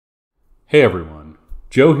Hey everyone,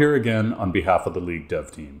 Joe here again on behalf of the League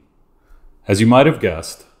dev team. As you might have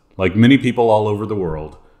guessed, like many people all over the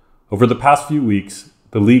world, over the past few weeks,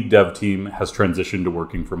 the League dev team has transitioned to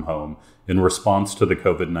working from home in response to the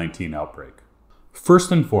COVID-19 outbreak.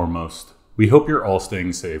 First and foremost, we hope you're all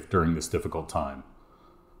staying safe during this difficult time.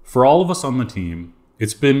 For all of us on the team,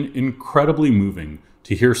 it's been incredibly moving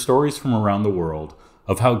to hear stories from around the world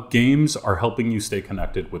of how games are helping you stay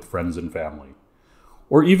connected with friends and family,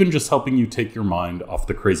 or even just helping you take your mind off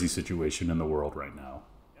the crazy situation in the world right now.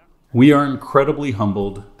 We are incredibly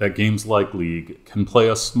humbled that games like League can play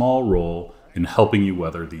a small role in helping you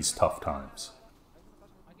weather these tough times.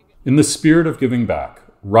 In the spirit of giving back,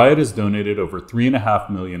 Riot has donated over $3.5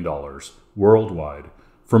 million worldwide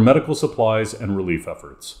for medical supplies and relief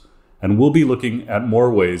efforts, and we'll be looking at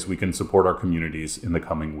more ways we can support our communities in the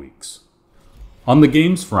coming weeks. On the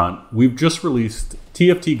games front, we've just released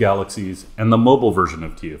TFT Galaxies and the mobile version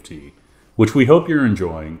of TFT, which we hope you're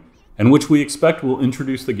enjoying, and which we expect will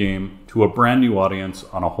introduce the game to a brand new audience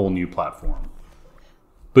on a whole new platform.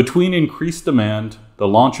 Between increased demand, the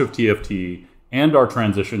launch of TFT, and our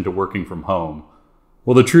transition to working from home,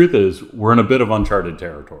 well, the truth is, we're in a bit of uncharted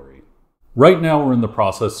territory. Right now, we're in the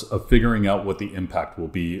process of figuring out what the impact will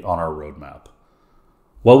be on our roadmap.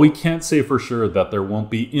 While we can't say for sure that there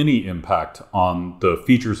won't be any impact on the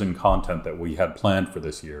features and content that we had planned for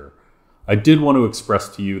this year, I did want to express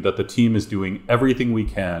to you that the team is doing everything we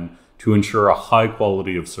can to ensure a high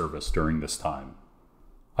quality of service during this time.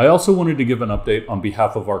 I also wanted to give an update on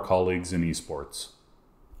behalf of our colleagues in esports.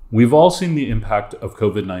 We've all seen the impact of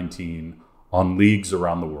COVID-19 on leagues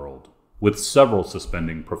around the world, with several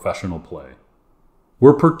suspending professional play.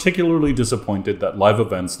 We're particularly disappointed that live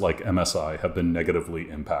events like MSI have been negatively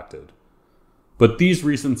impacted. But these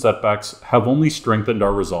recent setbacks have only strengthened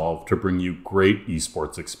our resolve to bring you great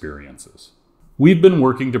esports experiences. We've been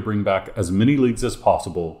working to bring back as many leagues as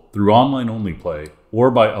possible through online-only play or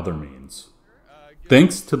by other means.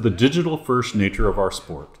 Thanks to the digital-first nature of our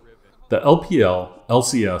sport, the LPL,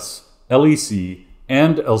 LCS, LEC,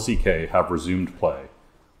 and LCK have resumed play,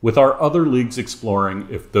 with our other leagues exploring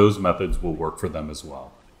if those methods will work for them as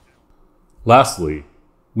well. Lastly,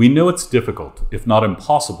 we know it's difficult, if not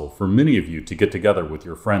impossible, for many of you to get together with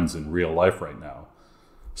your friends in real life right now.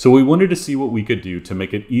 So we wanted to see what we could do to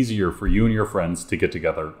make it easier for you and your friends to get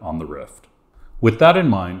together on the Rift. With that in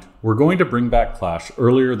mind, we're going to bring back Clash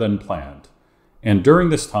earlier than planned. And during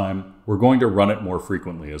this time, we're going to run it more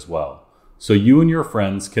frequently as well, so you and your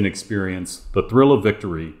friends can experience the thrill of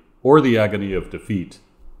victory or the agony of defeat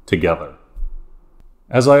together.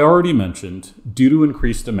 As I already mentioned, due to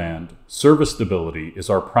increased demand, service stability is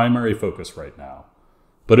our primary focus right now.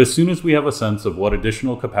 But as soon as we have a sense of what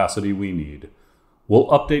additional capacity we need, we'll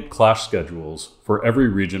update Clash schedules for every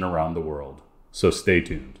region around the world, so stay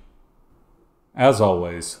tuned. As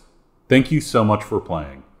always, thank you so much for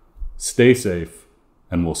playing. Stay safe,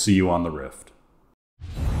 and we'll see you on the Rift.